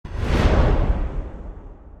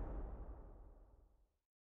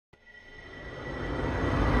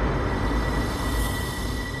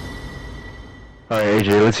Alright,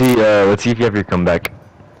 AJ, let's see if you have your comeback.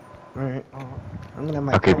 Alright. I'm gonna have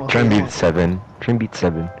my Okay, try and beat 7. Try and beat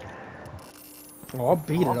 7. Oh, I'll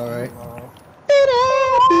beat it, alright.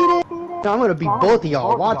 I'm gonna beat both of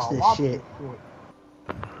y'all. Watch this shit.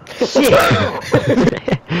 Shit!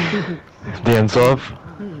 Dance off.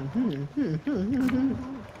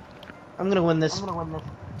 I'm gonna win this.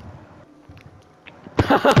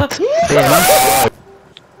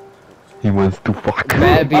 He wants to fuck.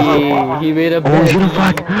 Babby, he made a Oh, bet. he's gonna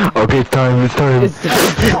fuck. Okay, it's time. It's time. It's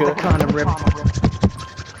time. The condom rip.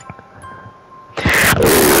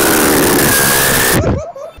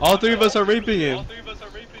 All three of us are raping him.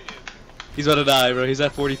 He's about to die, bro. He's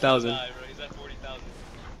at 40,000.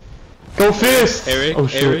 Go fist! Eric, Oh,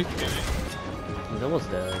 shit. Eric. He's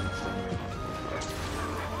almost dead.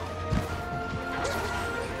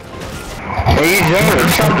 Hey,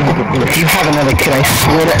 if you have another kid, I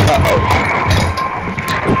swear to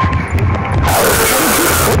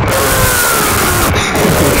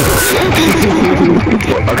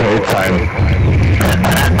Okay, it's time.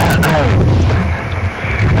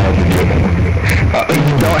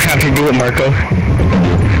 you don't have to do it, Marco.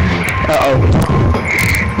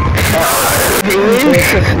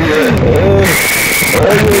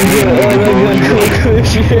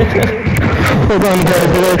 Hold on, guys,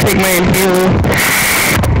 I'm gonna take my inhaler.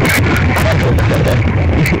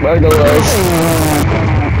 Marco was.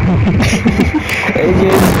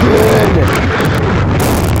 AJ's good.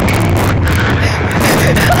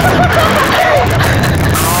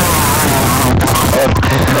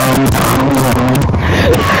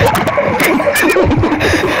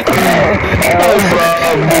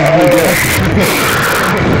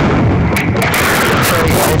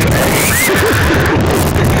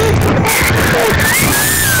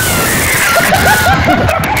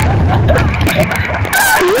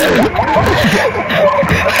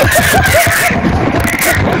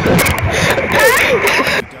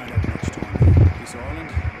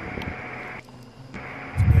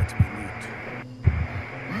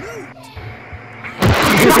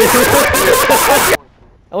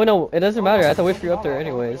 Oh no, it doesn't matter. I have to wait for you up there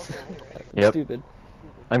anyways. Yep. Stupid.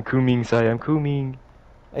 I'm Kuming, Sai. I'm Kuming.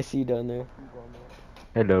 I see you down there.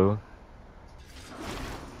 Hello.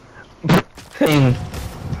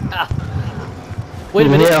 Wait a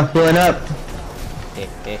minute. Yeah, I'm pulling up.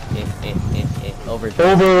 Overdrive.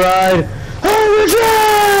 Override!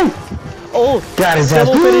 Overdrive! Oh! God, is that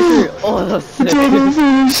Double finisher! Oh, that's sick. double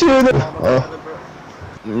finisher? Oh,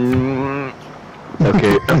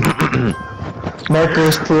 Okay.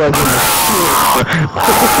 Marco's plugging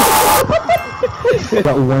the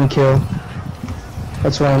got 1 kill.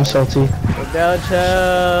 That's why I'm salty. Down,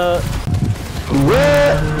 chat.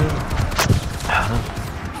 What?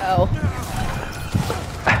 Ow.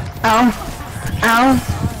 Ow. Ow.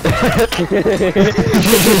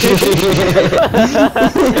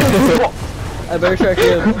 I better track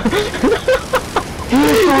him. I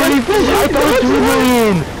thought it was 3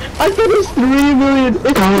 million! I thought it was 3 million!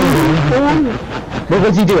 It's 3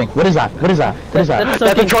 What's he doing? What is that? What is that? What is that?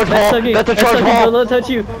 That's a charge ball. That's a charge ball. Don't let touch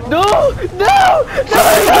you. No! No!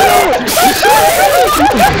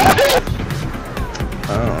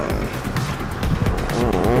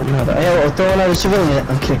 No, I'll throw another civilian.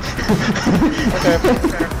 I'm kidding.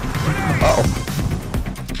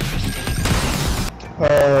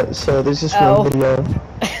 So there's this one video.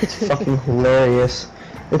 It's fucking hilarious.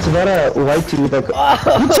 It's about a white dude like.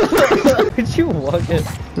 Could you walk it?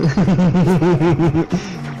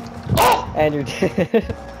 And you're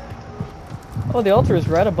dead. Oh, the altar is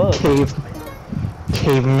right above.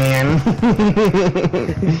 Caveman.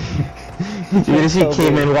 You're gonna see a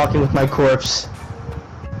caveman walking with my corpse.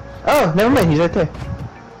 Oh, never mind. He's right there.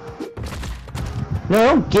 No,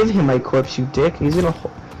 don't give him my corpse, you dick. He's gonna.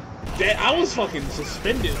 I was fucking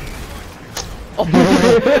suspended. Oh,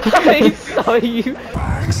 I saw you.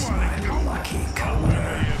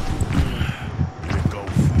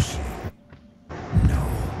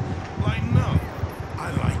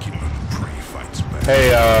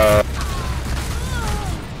 Hey,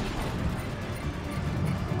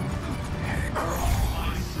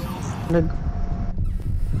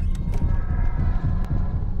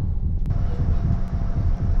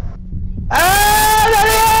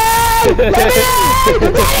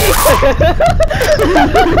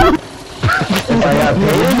 If I got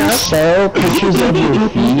paid to sell pictures of your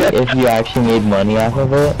feet, if you actually made money off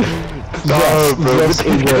of it. Yes,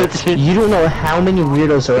 it would. You don't know how many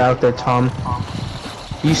weirdos are out there, Tom.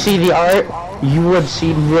 You see the art, you would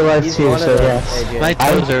see in real life too, so yes. My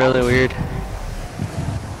toes are really weird.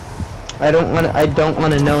 I don't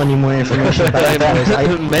want to know any more information about that.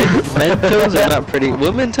 Men toes are not pretty.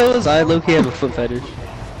 Women toes, I low-key have a foot fetish.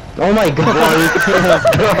 Oh my god.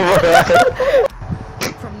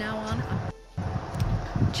 From now on,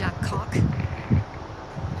 Jack Cock.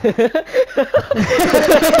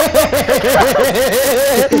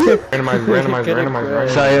 Randomize.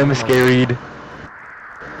 Sai, I'm scared.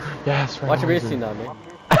 Yes, right. Watch your race now, man.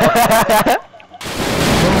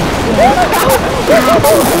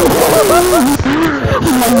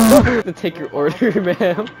 To take your order,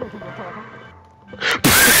 ma'am.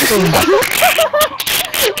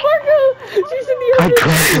 Marco! She's in the oven!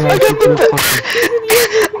 I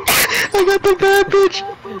got the bad bitch!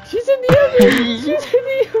 She's in the oven! She's in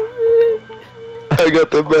the oven! I got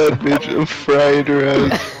the bad bitch, I'm frying her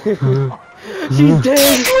ass. She's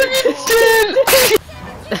dead!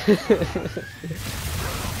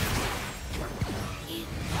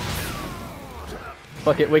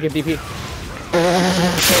 Fuck it, wake up DP.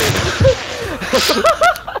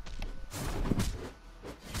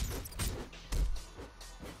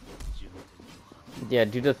 Yeah,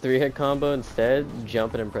 do the 3-hit combo instead,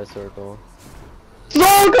 jump it and press circle.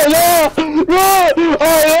 No, no!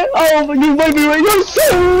 Oh, you might be right. You're so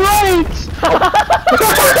right!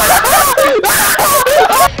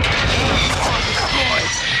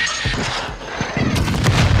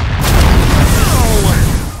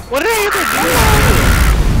 What did I even do?